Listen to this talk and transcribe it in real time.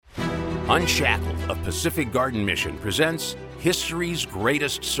Unshackled of Pacific Garden Mission presents History's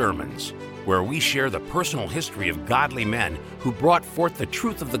Greatest Sermons, where we share the personal history of godly men who brought forth the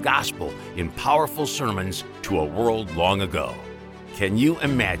truth of the gospel in powerful sermons to a world long ago. Can you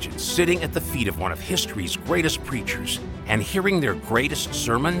imagine sitting at the feet of one of history's greatest preachers and hearing their greatest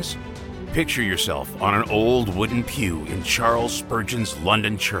sermons? Picture yourself on an old wooden pew in Charles Spurgeon's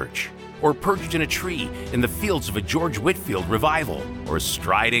London church, or perched in a tree in the fields of a George Whitefield revival, or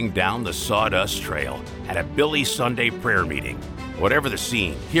striding down the sawdust trail at a Billy Sunday prayer meeting. Whatever the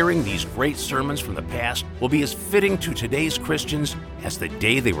scene, hearing these great sermons from the past will be as fitting to today's Christians as the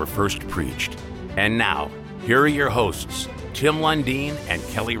day they were first preached. And now, here are your hosts, Tim Lundeen and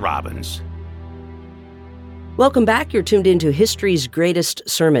Kelly Robbins. Welcome back. You're tuned into History's Greatest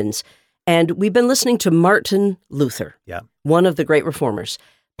Sermons. And we've been listening to Martin Luther, one of the great reformers.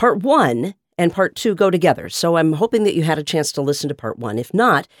 Part 1 and Part 2 go together, so I'm hoping that you had a chance to listen to Part 1. If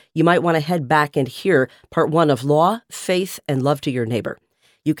not, you might want to head back and hear Part 1 of Law, Faith, and Love to Your Neighbor.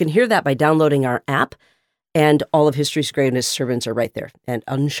 You can hear that by downloading our app, and all of History's Greatest Sermons are right there at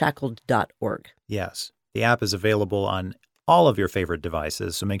unshackled.org. Yes, the app is available on all of your favorite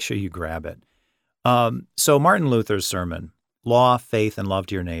devices, so make sure you grab it. So Martin Luther's sermon, Law, Faith, and Love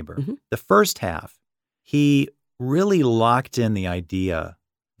to Your Neighbor, the first half, he really locked in the idea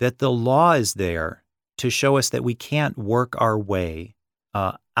that the law is there to show us that we can't work our way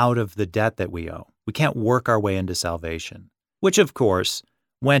out of the debt that we owe. We can't work our way into salvation, which, of course,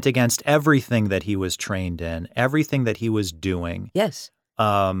 went against everything that he was trained in, everything that he was doing. Yes.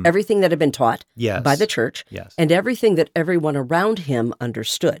 Everything that had been taught by the church, and everything that everyone around him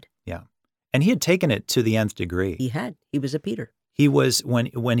understood. Yeah. And he had taken it to the nth degree. He had. He was a Peter. He was,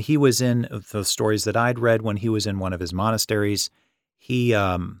 when he was in the stories that I'd read, when he was in one of his monasteries, he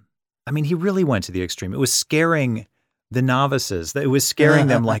really went to the extreme. It was scaring the novices. It was scaring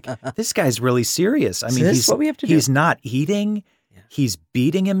them like, this guy's really serious. I mean, this is what we have to do. He's not eating. Yeah. He's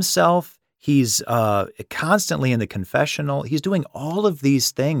beating himself. He's constantly in the confessional. He's doing all of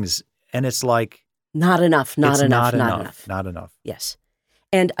these things. And it's like, not enough. Yes.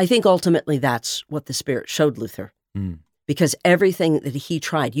 And I think ultimately that's what the Spirit showed Luther. Because everything that he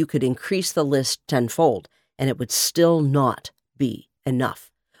tried, you could increase the list tenfold, and it would still not be enough,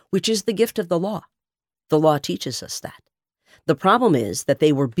 which is the gift of the law. The law teaches us that. The problem is that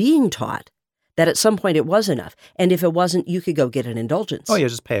they were being taught that at some point it was enough. And if it wasn't, you could go get an indulgence. Oh, yeah,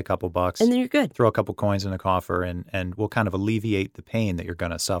 just pay a couple bucks. And then you're good. Throw a couple coins in the coffer, and we'll kind of alleviate the pain that you're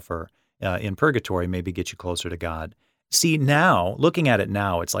going to suffer in purgatory, maybe get you closer to God. See, now, looking at it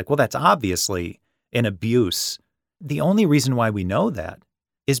now, it's like, well, that's obviously an abuse. The only reason why we know that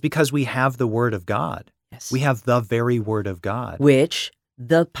is because we have the Word of God. Yes. We have the very Word of God. Which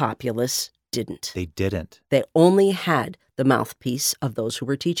the populace didn't. They didn't. They only had the mouthpiece of those who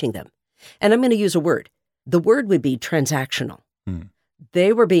were teaching them. And I'm going to use a word. The word would be transactional.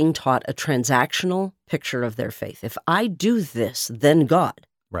 They were being taught a transactional picture of their faith. If I do this, then God.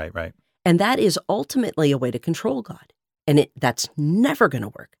 Right. And that is ultimately a way to control God. And that's never going to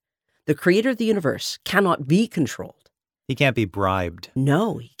work. The creator of the universe cannot be controlled. He can't be bribed.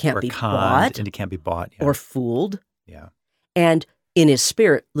 No, he can't or be conned, bought. And he can't be bought. Or fooled. Yeah. And in his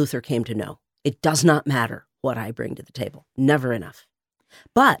spirit, Luther came to know, it does not matter what I bring to the table. Never enough.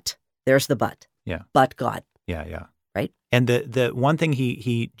 But, there's the but. Yeah. But God. Yeah. Right? And the one thing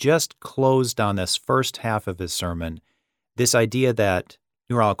he just closed on this first half of his sermon, this idea that,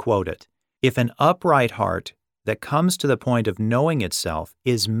 here I'll quote it, if an upright heart that comes to the point of knowing itself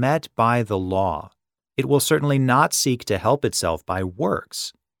is met by the law, it will certainly not seek to help itself by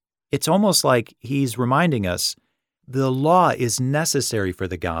works. It's almost like he's reminding us the law is necessary for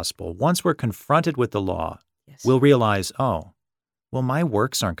the gospel. Once we're confronted with the law, we'll realize, oh, well, my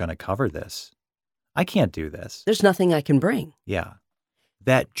works aren't going to cover this. I can't do this. There's nothing I can bring. Yeah.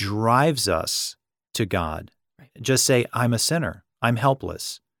 That drives us to God. Right. Just say, I'm a sinner. I'm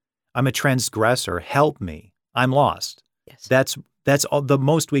helpless. I'm a transgressor. Help me. I'm lost. Yes. That's all the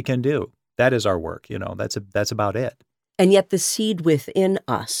most we can do. That is our work. That's about it. And yet the seed within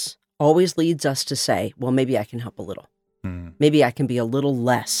us always leads us to say, well, maybe I can help a little. Maybe I can be a little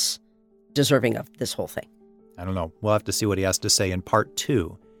less deserving of this whole thing. I don't know. We'll have to see what he has to say in part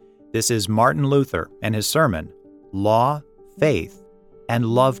 2. This is Martin Luther and his sermon, Law, Faith, and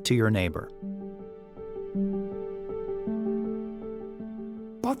Love to Your Neighbor.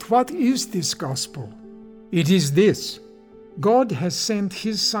 But what is this gospel? It is this: God has sent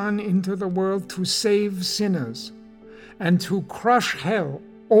his Son into the world to save sinners and to crush hell,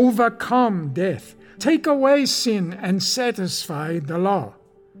 overcome death, take away sin, and satisfy the law.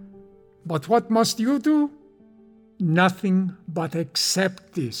 But what must you do? Nothing but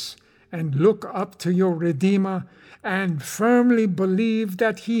accept this and look up to your Redeemer and firmly believe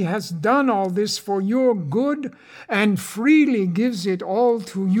that he has done all this for your good and freely gives it all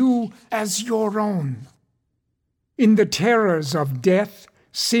to you as your own. In the terrors of death,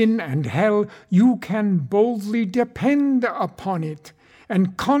 sin, and hell, you can boldly depend upon it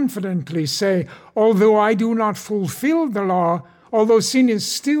and confidently say, although I do not fulfill the law, although sin is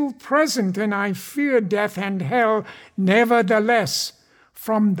still present and I fear death and hell, nevertheless,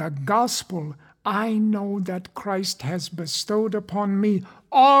 from the gospel, I know that Christ has bestowed upon me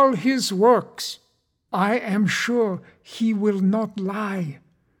all his works. I am sure he will not lie.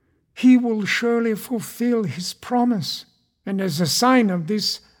 He will surely fulfill his promise. And as a sign of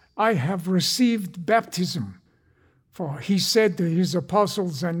this, I have received baptism. For he said to his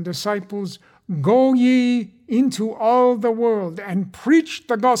apostles and disciples, Go ye into all the world and preach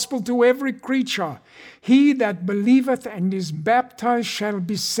the gospel to every creature. He that believeth and is baptized shall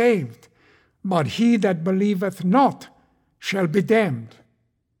be saved, but he that believeth not shall be damned.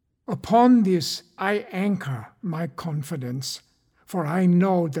 Upon this I anchor my confidence, for I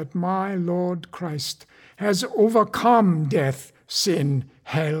know that my Lord Christ has overcome death, sin,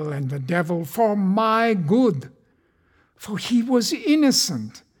 hell, and the devil for my good. For he was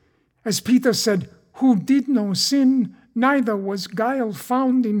innocent. As Peter said, who did no sin, neither was guile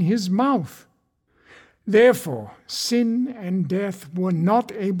found in his mouth. Therefore, sin and death were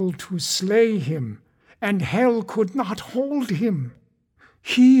not able to slay him, and hell could not hold him.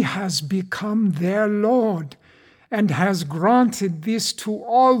 He has become their Lord, and has granted this to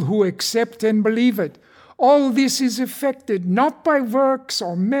all who accept and believe it. All this is effected not by works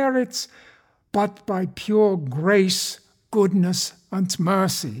or merits, but by pure grace, goodness, and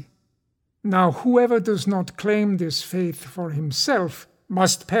mercy. Now whoever does not claim this faith for himself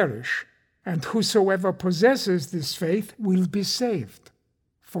must perish, and whosoever possesses this faith will be saved.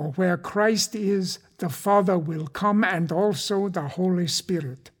 For where Christ is, the Father will come, and also the Holy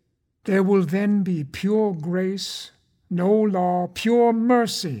Spirit. There will then be pure grace, no law, pure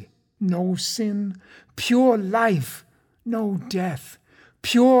mercy, no sin, pure life, no death,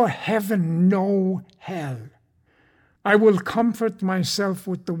 pure heaven, no hell. I will comfort myself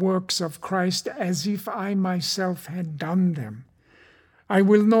with the works of Christ as if I myself had done them. I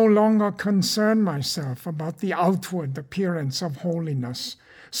will no longer concern myself about the outward appearance of holiness,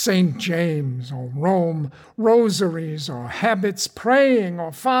 St. James or Rome, rosaries or habits, praying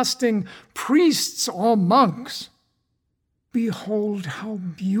or fasting, priests or monks. Behold how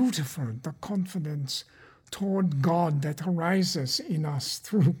beautiful the confidence toward God that arises in us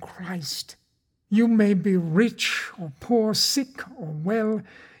through Christ. You may be rich or poor, sick or well,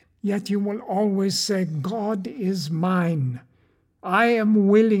 yet you will always say, God is mine. I am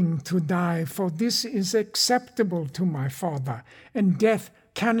willing to die, for this is acceptable to my Father, and death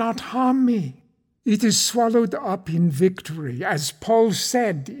cannot harm me. It is swallowed up in victory, as Paul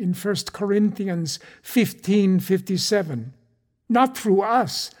said in 1 Corinthians 15:57. Not through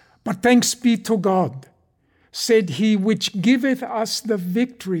us, but thanks be to God, said he, which giveth us the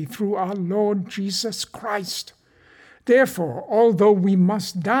victory through our Lord Jesus Christ. Therefore, although we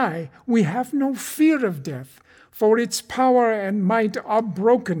must die, we have no fear of death, for its power and might are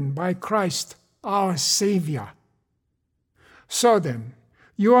broken by Christ, our Savior. So then,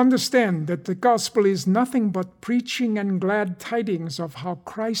 you understand that the gospel is nothing but preaching and glad tidings of how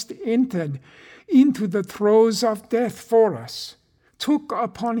Christ entered into the throes of death for us, took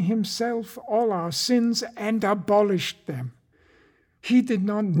upon himself all our sins and abolished them. He did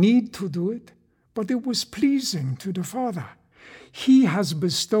not need to do it, but it was pleasing to the Father. He has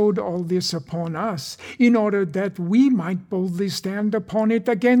bestowed all this upon us in order that we might boldly stand upon it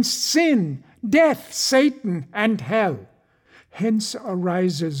against sin, death, Satan, and hell. Hence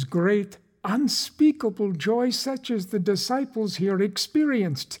arises great, unspeakable joy such as the disciples here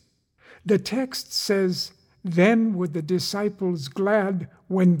experienced. The text says, Then were the disciples glad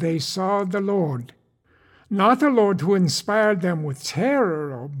when they saw the Lord. Not a Lord who inspired them with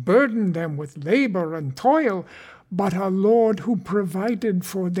terror or burdened them with labor and toil, but a Lord who provided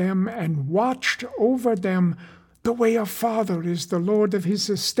for them and watched over them the way a father is the Lord of his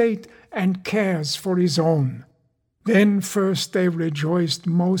estate and cares for his own. Then first they rejoiced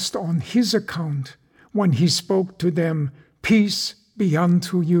most on his account when he spoke to them, Peace be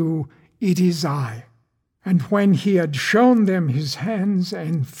unto you, it is I. And when he had shown them his hands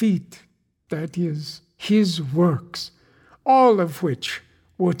and feet, that is, his works, all of which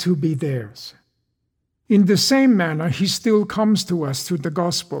were to be theirs. In the same manner, he still comes to us through the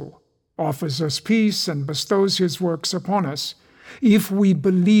gospel, offers us peace, and bestows his works upon us. If we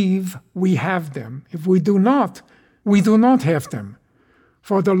believe, we have them. If we do not, we do not have them.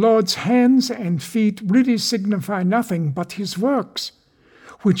 For the Lord's hands and feet really signify nothing but his works,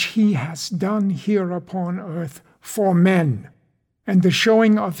 which he has done here upon earth for men. And the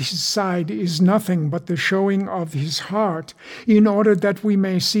showing of his side is nothing but the showing of his heart, in order that we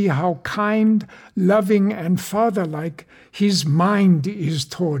may see how kind, loving, and fatherlike his mind is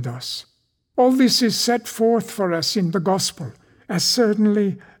toward us. All this is set forth for us in the gospel, as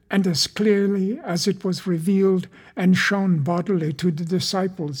certainly and as clearly as it was revealed and shown bodily to the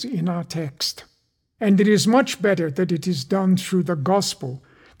disciples in our text. And it is much better that it is done through the gospel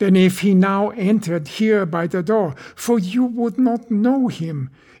than if he now entered here by the door, for you would not know him,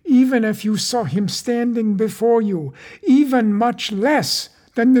 even if you saw him standing before you, even much less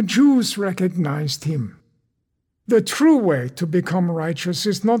than the Jews recognized him. The true way to become righteous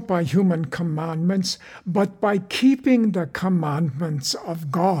is not by human commandments, but by keeping the commandments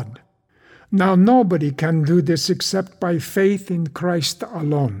of God. Now nobody can do this except by faith in Christ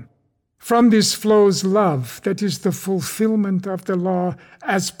alone. From this flows love, that is the fulfillment of the law,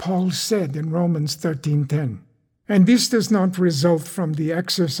 as Paul said in Romans 13:10. And this does not result from the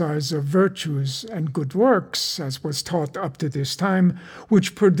exercise of virtues and good works, as was taught up to this time,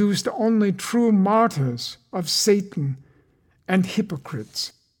 which produced only true martyrs of Satan and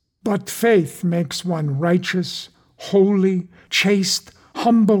hypocrites. But faith makes one righteous, holy, chaste,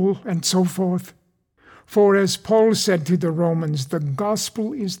 humble, and so forth. For as Paul said to the Romans, the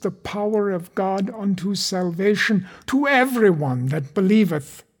gospel is the power of God unto salvation to everyone that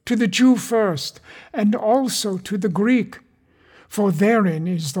believeth, to the Jew first, and also to the Greek. For therein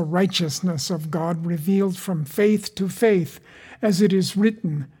is the righteousness of God revealed from faith to faith, as it is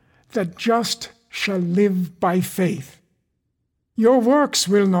written, the just shall live by faith. Your works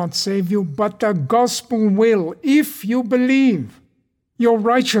will not save you, but the gospel will, if you believe. Your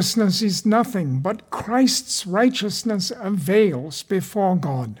righteousness is nothing, but Christ's righteousness avails before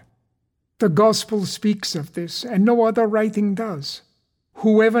God. The gospel speaks of this, and no other writing does.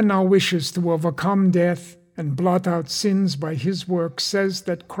 Whoever now wishes to overcome death and blot out sins by his work says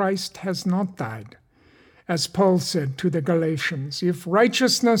that Christ has not died. As Paul said to the Galatians, if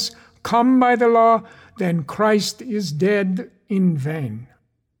righteousness come by the law, then Christ is dead in vain.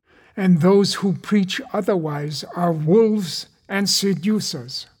 And those who preach otherwise are wolves and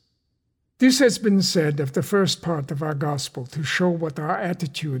seducers. This has been said of the first part of our gospel to show what our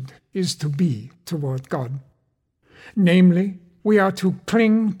attitude is to be toward God. Namely, we are to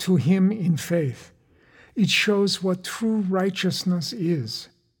cling to him in faith. It shows what true righteousness is,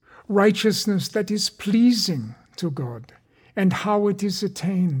 righteousness that is pleasing to God, and how it is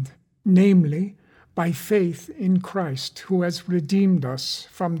attained, namely, by faith in Christ, who has redeemed us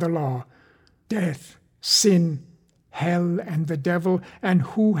from the law, death, sin, hell, and the devil, and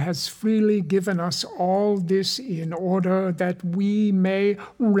who has freely given us all this in order that we may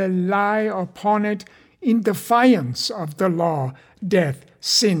rely upon it in defiance of the law, death,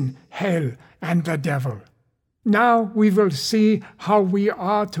 sin, hell, and the devil. Now we will see how we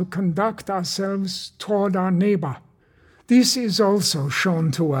are to conduct ourselves toward our neighbor. This is also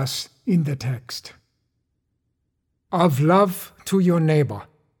shown to us in the text. Of love to your neighbor.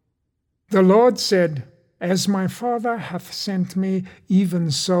 The Lord said, as my Father hath sent me,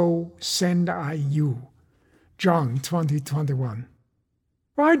 even so send I you. John 20:21.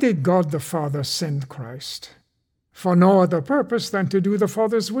 Why did God the Father send Christ? For no other purpose than to do the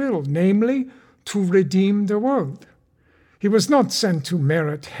Father's will, namely, to redeem the world. He was not sent to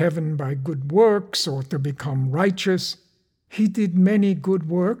merit heaven by good works or to become righteous. He did many good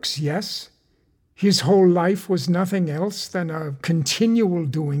works, yes. His whole life was nothing else than a continual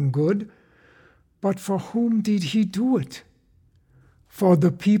doing good. But for whom did he do it? For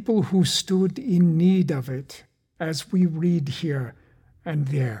the people who stood in need of it, as we read here and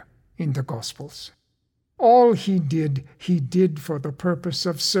there in the Gospels. All he did for the purpose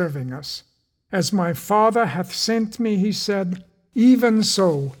of serving us. As my Father hath sent me, he said, even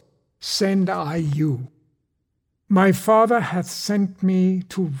so send I you. My Father hath sent me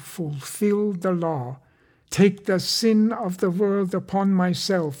to fulfill the law, take the sin of the world upon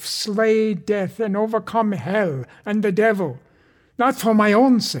myself, slay death and overcome hell and the devil, not for my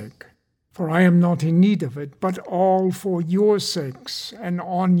own sake, for I am not in need of it, but all for your sakes and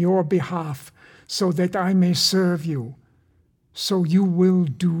on your behalf, so that I may serve you. So you will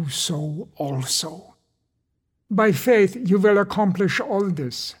do so also. By faith you will accomplish all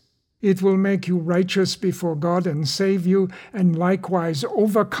this. It will make you righteous before God and save you, and likewise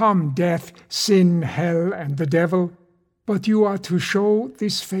overcome death, sin, hell, and the devil. But you are to show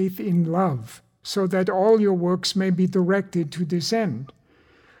this faith in love, so that all your works may be directed to this end.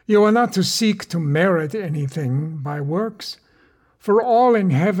 You are not to seek to merit anything by works, For all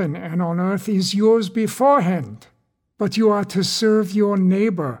in heaven and on earth is yours beforehand, but you are to serve your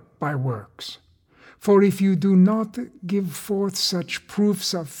neighbor by works. For if you do not give forth such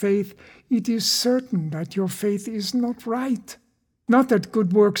proofs of faith, it is certain that your faith is not right. Not that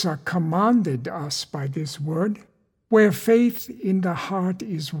good works are commanded us by this word. Where faith in the heart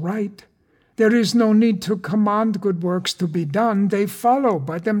is right, there is no need to command good works to be done. They follow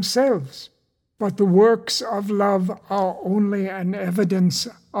by themselves. But the works of love are only an evidence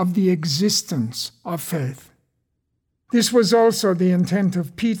of the existence of faith. This was also the intent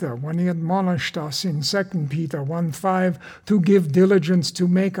of Peter when he admonished us in 2 Peter 1:5 to give diligence to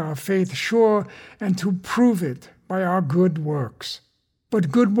make our faith sure and to prove it by our good works.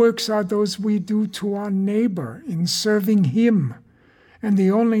 But good works are those we do to our neighbor in serving him. And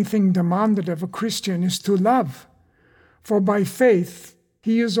the only thing demanded of a Christian is to love. For by faith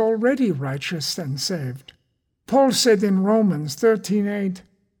he is already righteous and saved. Paul said in Romans 13:8,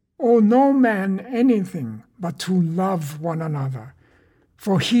 "Owe no man anything but to love one another.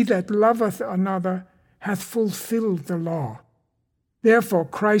 For he that loveth another hath fulfilled the law." Therefore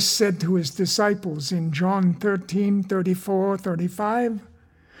Christ said to his disciples in John 13:34-35,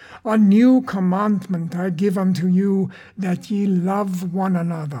 "A new commandment I give unto you, that ye love one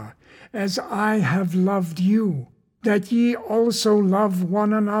another, as I have loved you, that ye also love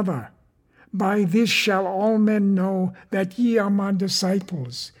one another. By this shall all men know that ye are my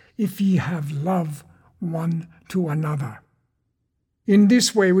disciples, if ye have love one to another." In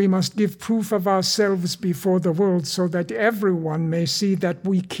this way we must give proof of ourselves before the world, so that everyone may see that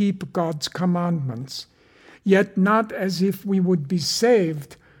we keep God's commandments, yet not as if we would be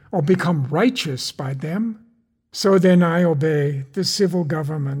saved or become righteous by them. So then I obey the civil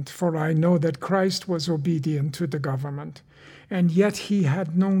government, for I know that Christ was obedient to the government, and yet he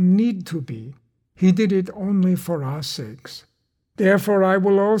had no need to be. He did it only for our sakes. Therefore I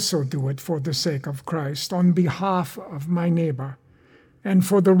will also do it for the sake of Christ, on behalf of my neighbor, and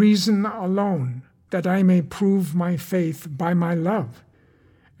for the reason alone, that I may prove my faith by my love,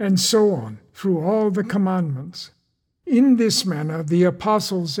 and so on through all the commandments. In this manner the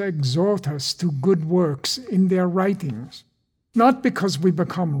apostles exhort us to good works in their writings, not because we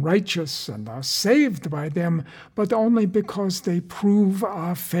become righteous and are saved by them, but only because they prove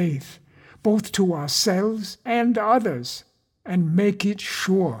our faith, both to ourselves and others, and make it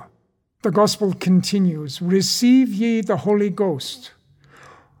sure. The gospel continues, "Receive ye the Holy Ghost.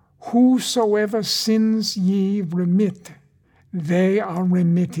 Whosoever sins ye remit, they are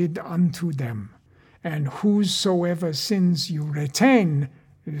remitted unto them. And whosoever sins you retain,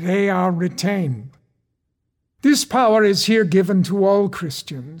 they are retained." This power is here given to all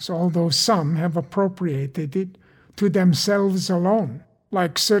Christians, although some have appropriated it to themselves alone,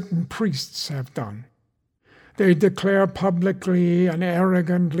 like certain priests have done. They declare publicly and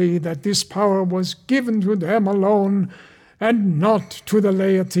arrogantly that this power was given to them alone and not to the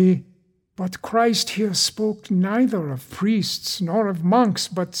laity. But Christ here spoke neither of priests nor of monks,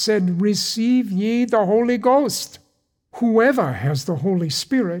 but said, "Receive ye the Holy Ghost." Whoever has the Holy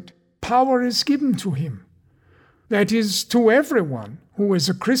Spirit, power is given to him. That is, to everyone who is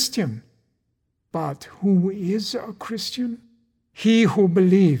a Christian. But who is a Christian? He who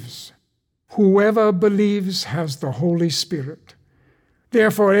believes. Whoever believes has the Holy Spirit.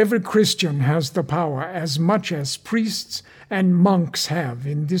 Therefore, every Christian has the power, as much as priests and monks have,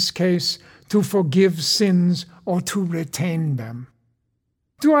 in this case, to forgive sins or to retain them.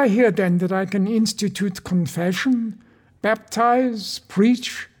 Do I hear then that I can institute confession, baptize,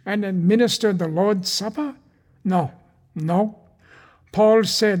 preach, and administer the Lord's Supper? No. Paul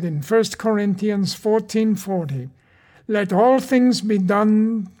said in 1 Corinthians 14:40, "Let all things be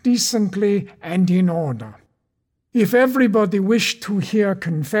done decently and in order." If everybody wished to hear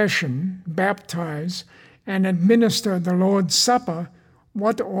confession, baptize, and administer the Lord's Supper,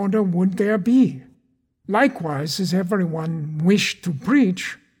 what order would there be? Likewise, as everyone wished to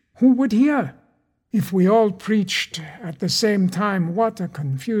preach, who would hear? If we all preached at the same time, what a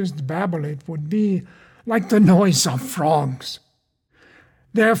confused babble it would be, like the noise of frogs.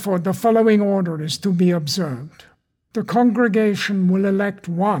 Therefore, the following order is to be observed. The congregation will elect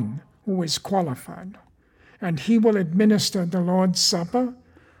one who is qualified, and he will administer the Lord's Supper,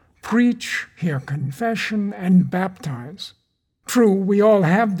 preach, hear confession, and baptize. True, we all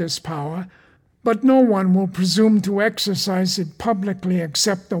have this power, but no one will presume to exercise it publicly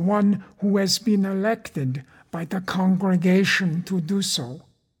except the one who has been elected by the congregation to do so.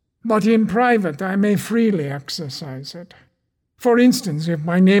 But in private, I may freely exercise it. For instance, if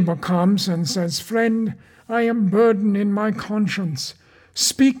my neighbor comes and says, "Friend, I am burdened in my conscience.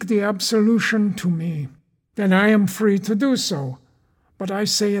 Speak the absolution to me," then I am free to do so, but I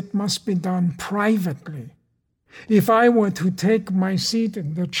say it must be done privately. If I were to take my seat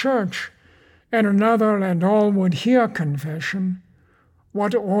in the church, and another and all would hear confession,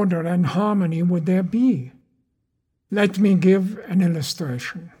 what order and harmony would there be? Let me give an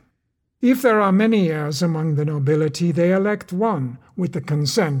illustration. If there are many heirs among the nobility, they elect one, with the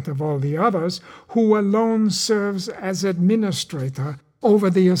consent of all the others, who alone serves as administrator over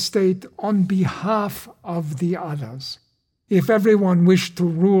the estate on behalf of the others. If everyone wished to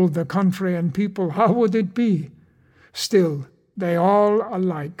rule the country and people, how would it be? Still, they all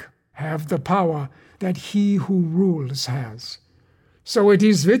alike have the power that he who rules has. So it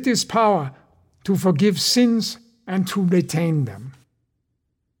is with this power to forgive sins and to retain them.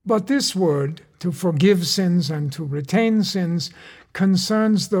 But this word, to forgive sins and to retain sins,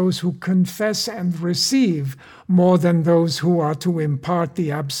 concerns those who confess and receive more than those who are to impart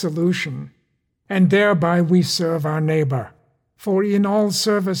the absolution. And thereby we serve our neighbor. For in all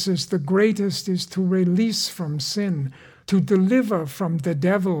services the greatest is to release from sin, to deliver from the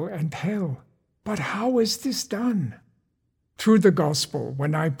devil and hell. But how is this done? Through the gospel,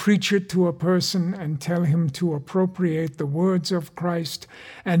 when I preach it to a person and tell him to appropriate the words of Christ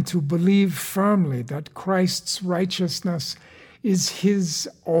and to believe firmly that Christ's righteousness is his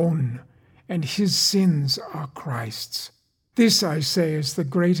own and his sins are Christ's. This, I say, is the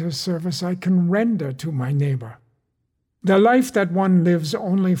greatest service I can render to my neighbor. The life that one lives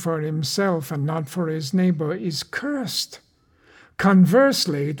only for himself and not for his neighbor is cursed.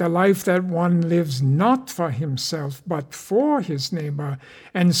 Conversely, the life that one lives not for himself, but for his neighbor,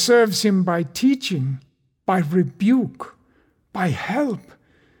 and serves him by teaching, by rebuke, by help,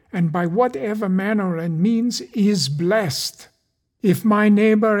 and by whatever manner and means, is blessed. If my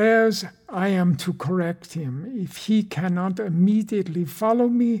neighbor errs, I am to correct him. If he cannot immediately follow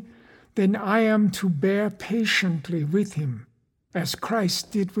me, then I am to bear patiently with him, as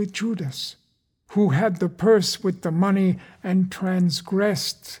Christ did with Judas, who had the purse with the money and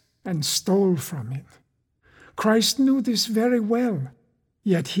transgressed and stole from it. Christ knew this very well,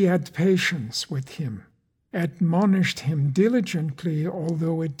 yet he had patience with him, admonished him diligently,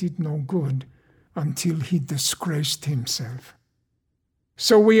 although it did no good, until he disgraced himself.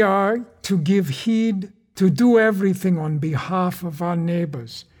 So we are to give heed, to do everything on behalf of our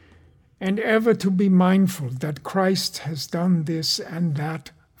neighbors, and ever to be mindful that Christ has done this and that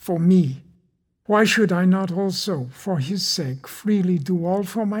for me. Why should I not also, for his sake, freely do all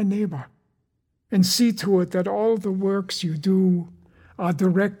for my neighbor? And see to it that all the works you do are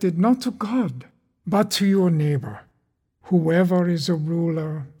directed not to God, but to your neighbor. Whoever is a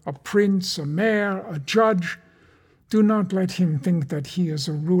ruler, a prince, a mayor, a judge, do not let him think that he is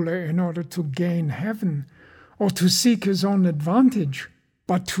a ruler in order to gain heaven or to seek his own advantage,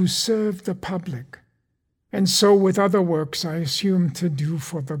 but to serve the public. And so with other works I assume to do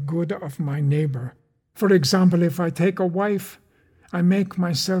for the good of my neighbor. For example, if I take a wife, I make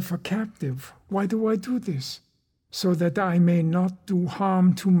myself a captive. Why do I do this? So that I may not do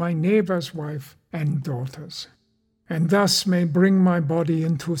harm to my neighbor's wife and daughters, and thus may bring my body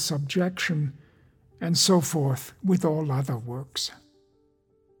into subjection, and so forth with all other works.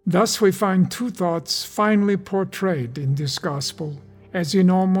 Thus we find two thoughts finely portrayed in this gospel, as in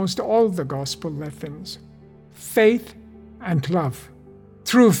almost all the gospel lessons: faith and love.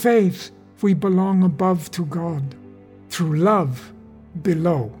 Through faith, we belong above to God. Through love,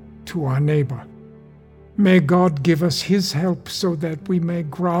 below to our neighbor. May God give us his help so that we may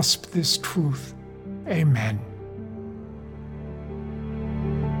grasp this truth. Amen.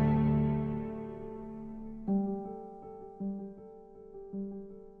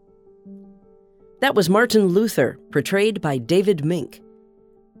 That was Martin Luther, portrayed by David Mink.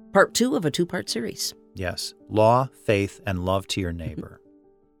 Part 2 of a 2-part series. Yes. Law, faith, and love to your neighbor.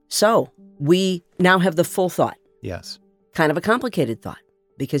 So, we now have the full thought. Yes. Kind of a complicated thought,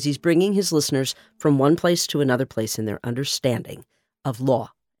 because he's bringing his listeners from one place to another place in their understanding of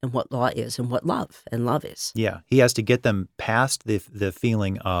law and what law is and what love and love is. Yeah. He has to get them past the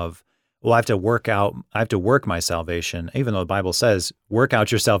feeling of, well, I have to work my salvation, even though the Bible says, work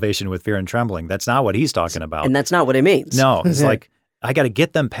out your salvation with fear and trembling. That's not what he's talking about. And that's not what it means. No, it's like, I got to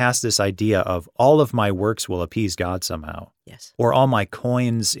get them past this idea of all of my works will appease God somehow. Yes. Or all my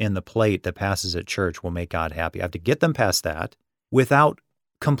coins in the plate that passes at church will make God happy. I have to get them past that without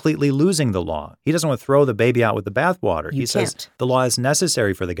completely losing the law. He doesn't want to throw the baby out with the bathwater. He says the law is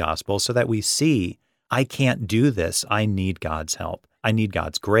necessary for the gospel so that we see, I can't do this. I need God's help. I need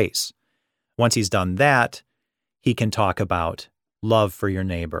God's grace. Once he's done that, he can talk about love for your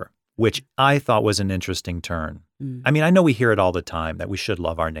neighbor, which I thought was an interesting turn. I mean, I know we hear it all the time that we should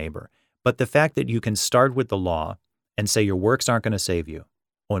love our neighbor, but the fact that you can start with the law and say your works aren't going to save you.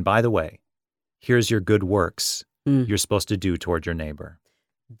 Oh, and by the way, here's your good works you're supposed to do toward your neighbor.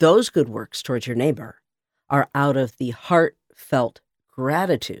 Those good works towards your neighbor are out of the heartfelt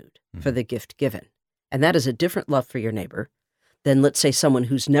gratitude for the gift given. And that is a different love for your neighbor than, let's say, someone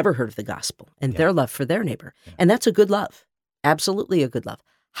who's never heard of the gospel and their love for their neighbor. Yeah. And that's a good love. Absolutely a good love.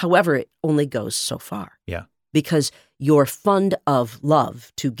 However, it only goes so far. Yeah. Because your fund of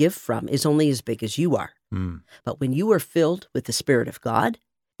love to give from is only as big as you are. But when you are filled with the Spirit of God,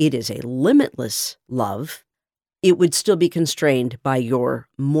 it is a limitless love. It would still be constrained by your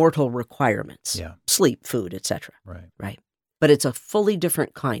mortal requirements, sleep, food, etc. Right. But it's a fully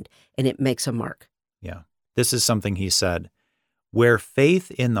different kind, and it makes a mark. Yeah. This is something he said. Where faith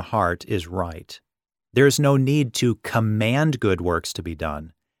in the heart is right, there is no need to command good works to be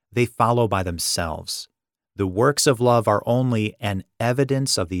done. They follow by themselves. The works of love are only an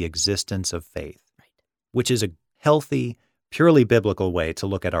evidence of the existence of faith, which is a healthy, purely biblical way to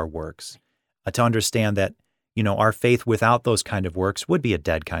look at our works, to understand that, our faith without those kind of works would be a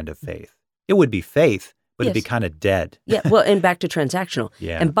dead kind of faith. It would be faith, but it'd be kind of dead. Yeah, well, and back to transactional.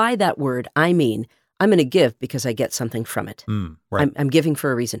 And by that word, I mean, I'm going to give because I get something from it. Right. I'm giving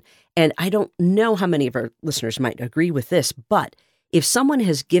for a reason. And I don't know how many of our listeners might agree with this, but if someone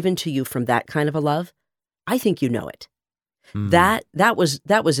has given to you from that kind of a love, I think you know it. That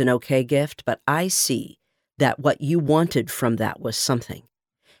was an okay gift, but I see that what you wanted from that was something.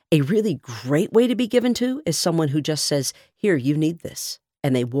 A really great way to be given to is someone who just says, here, you need this.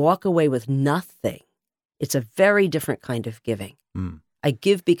 And they walk away with nothing. It's a very different kind of giving. I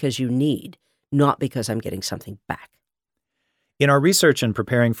give because you need, not because I'm getting something back. In our research and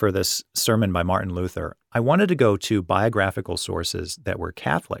preparing for this sermon by Martin Luther, I wanted to go to biographical sources that were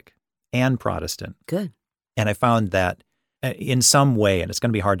Catholic and Protestant. Good. And I found that in some way, and it's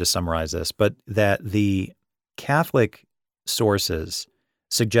going to be hard to summarize this, but that the Catholic sources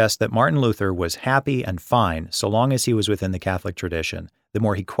suggest that Martin Luther was happy and fine so long as he was within the Catholic tradition. The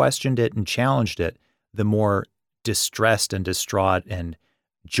more he questioned it and challenged it, the more distressed and distraught and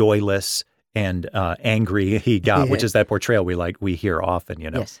joyless and angry he got, which is that portrayal we hear often,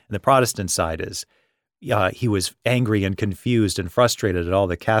 Yes. And the Protestant side is he was angry and confused and frustrated at all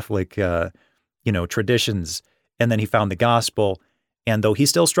the Catholic, traditions. And then he found the gospel, and though he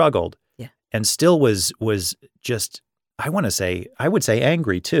still struggled and still was just, I would say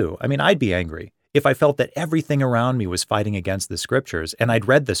angry too. I mean, I'd be angry if I felt that everything around me was fighting against the scriptures and I'd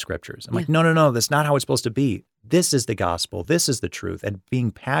read the scriptures. I'm like, no, that's not how it's supposed to be. This is the gospel. This is the truth. And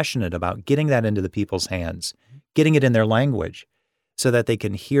being passionate about getting that into the people's hands, getting it in their language so that they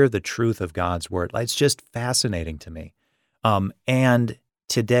can hear the truth of God's word. It's just fascinating to me. And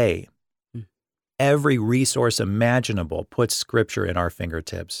today, every resource imaginable puts scripture in our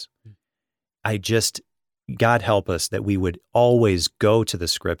fingertips. God help us that we would always go to the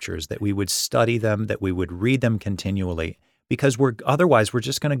scriptures, that we would study them, that we would read them continually, because otherwise we're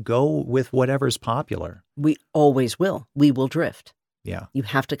just going to go with whatever's popular. We always will. We will drift. Yeah. You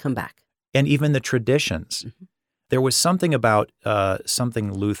have to come back. And even the traditions. There was something about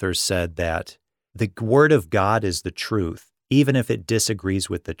something Luther said, that the word of God is the truth, even if it disagrees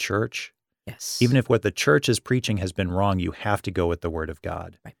with the church. Yes. Even if what the church is preaching has been wrong, you have to go with the word of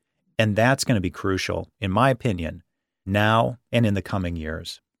God. Right. And that's going to be crucial, in my opinion, now and in the coming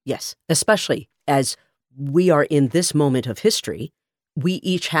years. Yes, especially as we are in this moment of history, we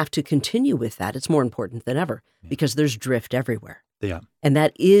each have to continue with that. It's more important than ever because there's drift everywhere. Yeah. And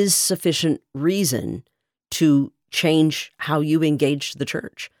that is sufficient reason to change how you engage the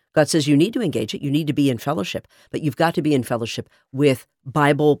church. God says you need to engage it. You need to be in fellowship, but you've got to be in fellowship with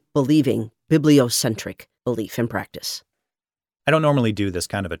Bible-believing, bibliocentric belief and practice. I don't normally do this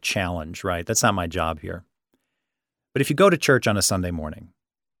kind of a challenge, right? That's not my job here. But if you go to church on a Sunday morning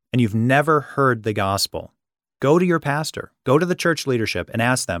and you've never heard the gospel, go to your pastor, go to the church leadership and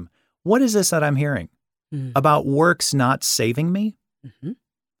ask them, what is this that I'm hearing about works not saving me?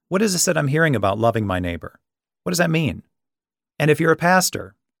 What is this that I'm hearing about loving my neighbor? What does that mean? And if you're a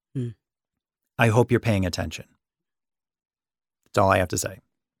pastor, I hope you're paying attention. That's all I have to say.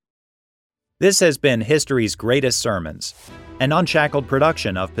 This has been History's Greatest Sermons, an Unshackled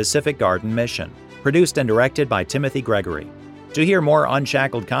production of Pacific Garden Mission, produced and directed by Timothy Gregory. To hear more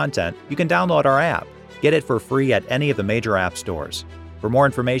Unshackled content, you can download our app. Get it for free at any of the major app stores. For more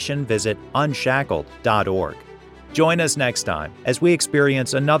information, visit unshackled.org. Join us next time as we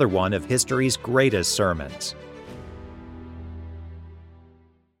experience another one of history's greatest sermons.